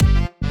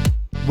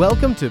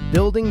Welcome to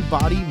Building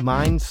Body,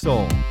 Mind,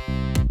 Soul.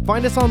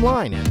 Find us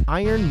online at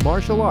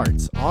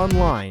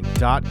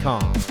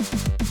ironmartialartsonline.com.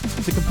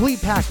 The complete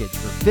package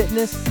for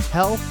fitness,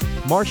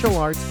 health, martial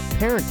arts,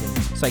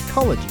 parenting,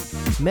 psychology,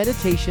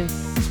 meditation,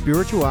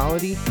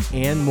 spirituality,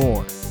 and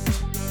more.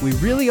 We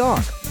really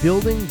are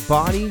building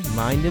body,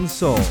 mind, and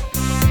soul.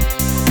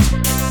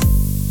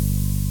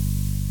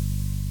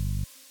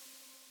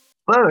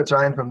 Hello, it's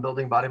Ryan from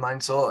Building Body,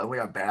 Mind, Soul, and we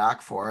are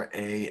back for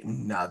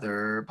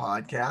another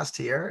podcast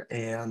here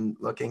and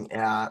looking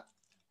at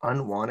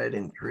unwanted,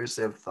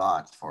 intrusive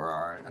thoughts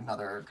for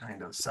another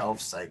kind of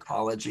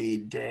self-psychology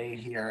day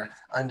here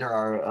under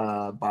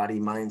our body,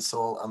 mind,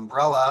 soul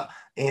umbrella.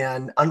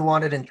 And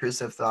unwanted,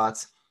 intrusive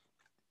thoughts.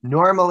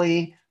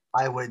 Normally,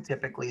 I would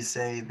typically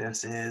say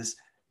this is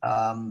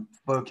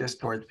focused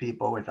towards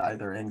people with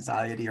either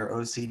anxiety or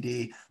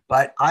OCD,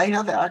 but I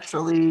have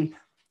actually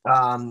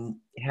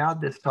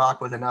had this talk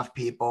with enough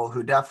people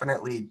who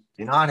definitely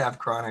do not have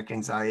chronic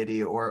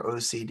anxiety or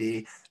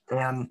OCD,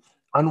 and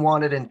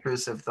unwanted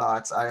intrusive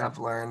thoughts, I have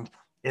learned,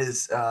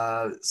 is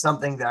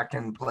something that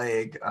can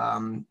plague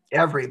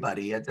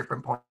everybody at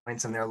different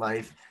points in their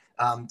life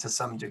to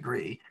some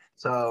degree.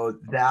 So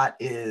that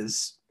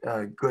is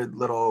a good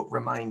little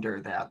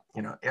reminder that,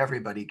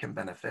 everybody can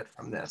benefit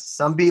from this.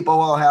 Some people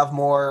will have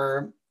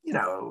more,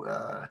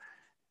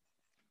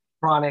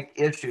 chronic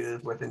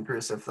issues with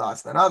intrusive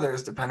thoughts than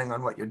others, depending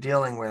on what you're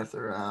dealing with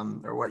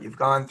or what you've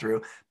gone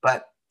through.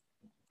 But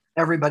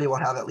everybody will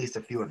have at least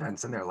a few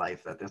events in their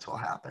life that this will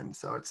happen.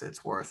 So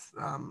it's worth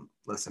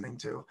listening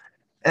to.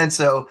 And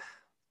so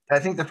I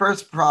think the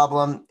first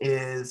problem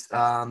is,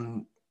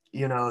 the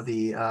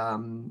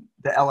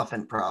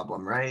elephant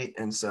problem, right?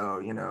 And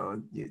so,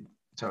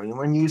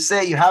 when you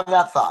say you have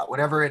that thought,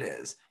 whatever it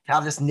is,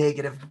 have this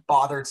negative,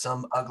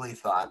 bothersome, ugly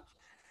thought,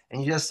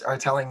 and you just are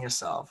telling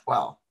yourself,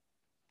 well,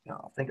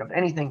 think of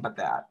anything but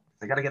that.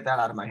 I got to get that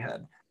out of my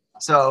head.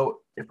 So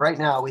if right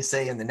now we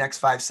say in the next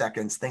 5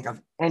 seconds, think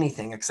of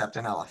anything except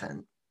an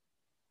elephant,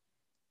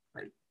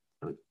 right?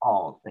 So we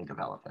all think of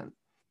elephant.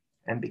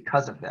 And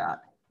because of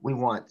that, we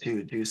want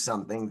to do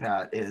something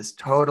that is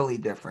totally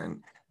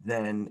different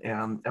than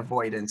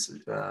avoidance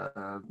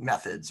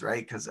methods,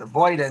 right? Because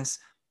avoidance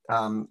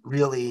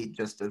really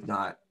just does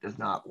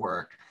not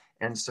work.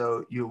 And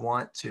so you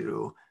want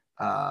to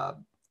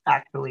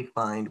actually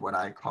find what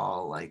I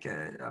call like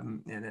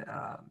an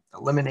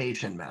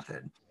elimination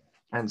method.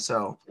 And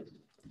so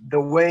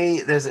the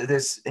way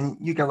there's and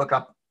you can look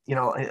up,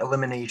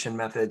 elimination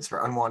methods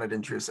for unwanted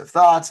intrusive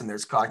thoughts, and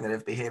there's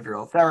cognitive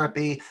behavioral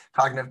therapy.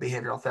 Cognitive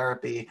behavioral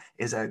therapy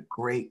is a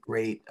great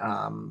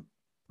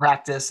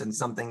practice and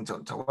something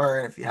to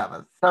learn if you have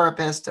a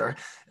therapist, or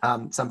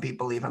some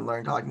people even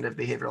learn cognitive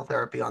behavioral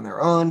therapy on their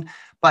own.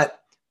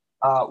 But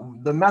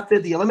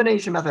the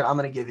elimination method I'm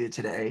going to give you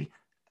today,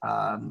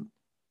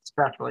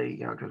 especially,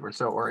 because we're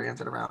so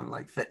oriented around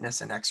like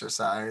fitness and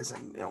exercise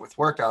and, with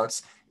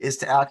workouts, is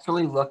to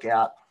actually look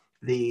at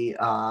the,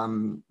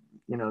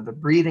 the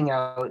breathing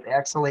out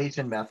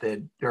exhalation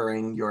method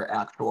during your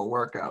actual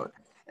workout.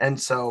 And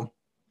so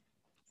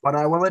what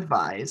I will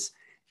advise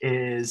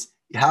is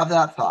you have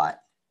that thought,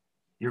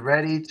 you're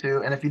ready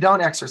to, and if you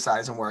don't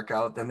exercise and work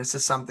out, then this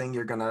is something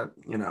you're going to,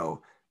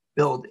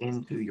 build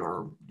into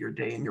your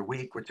day and your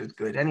week, which is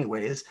good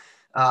anyways.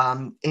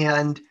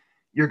 And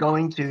you're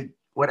going to,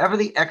 whatever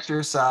the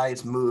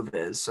exercise move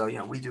is. So,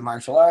 we do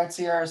martial arts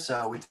here.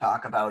 So we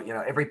talk about,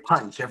 every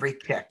punch, every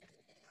kick.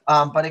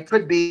 But it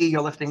could be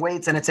you're lifting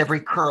weights and it's every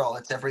curl,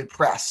 it's every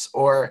press,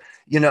 or,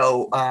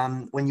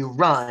 when you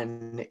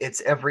run,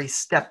 it's every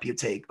step you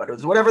take. But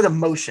it's whatever the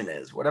motion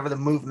is, whatever the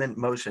movement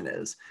motion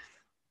is,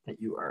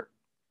 that you are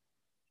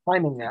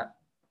finding that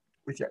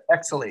with your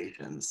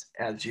exhalations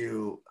as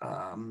you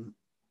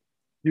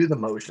do the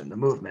motion, the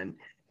movement.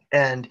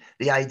 And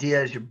the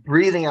idea is you're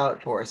breathing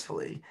out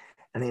forcefully.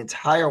 And the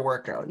entire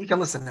workout, you can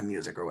listen to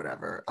music or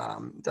whatever,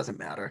 it doesn't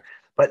matter.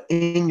 But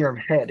in your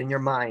head, in your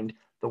mind,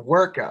 the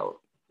workout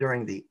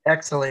during the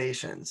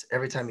exhalations,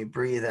 every time you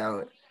breathe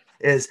out,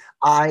 is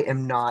I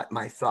am not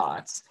my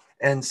thoughts.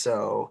 And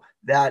so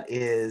that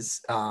is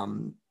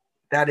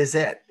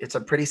it. It's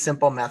a pretty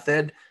simple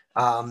method.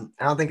 I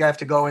don't think I have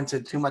to go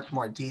into too much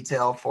more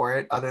detail for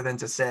it, other than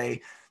to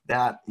say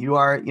that you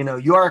are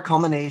a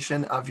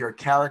culmination of your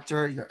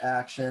character, your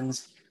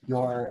actions,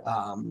 your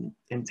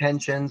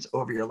intentions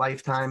over your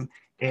lifetime.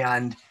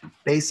 And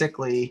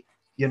basically,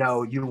 you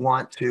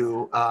want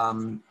to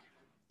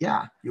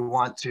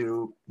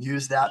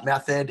use that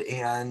method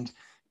and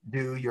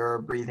do your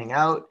breathing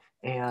out.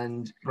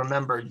 And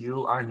remember,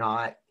 you are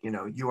not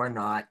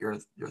your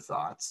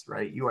thoughts,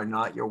 right? You are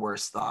not your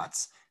worst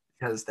thoughts,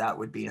 because that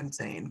would be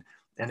insane.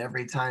 And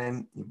every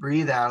time you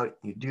breathe out,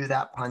 you do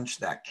that punch,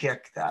 that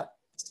kick, that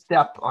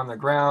step on the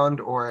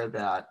ground, or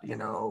that,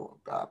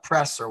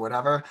 press or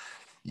whatever,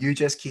 you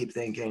just keep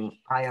thinking,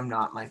 I am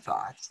not my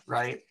thoughts,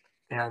 right?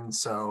 And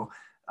so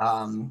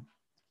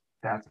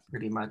that's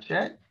pretty much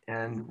it.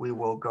 And we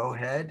will go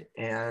ahead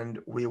and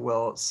we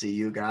will see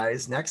you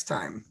guys next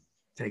time.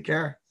 Take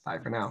care. Bye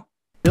for now.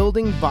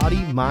 Building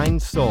Body,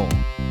 Mind, Soul.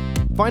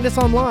 Find us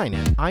online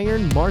at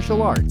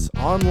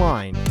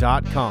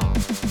ironmartialartsonline.com.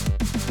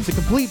 The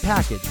complete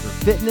package for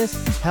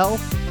fitness,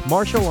 health,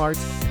 martial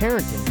arts,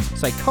 parenting,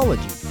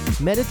 psychology,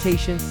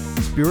 meditation,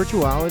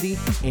 spirituality,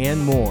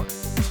 and more.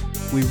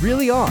 We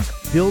really are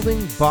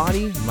building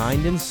body,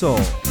 mind, and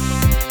soul.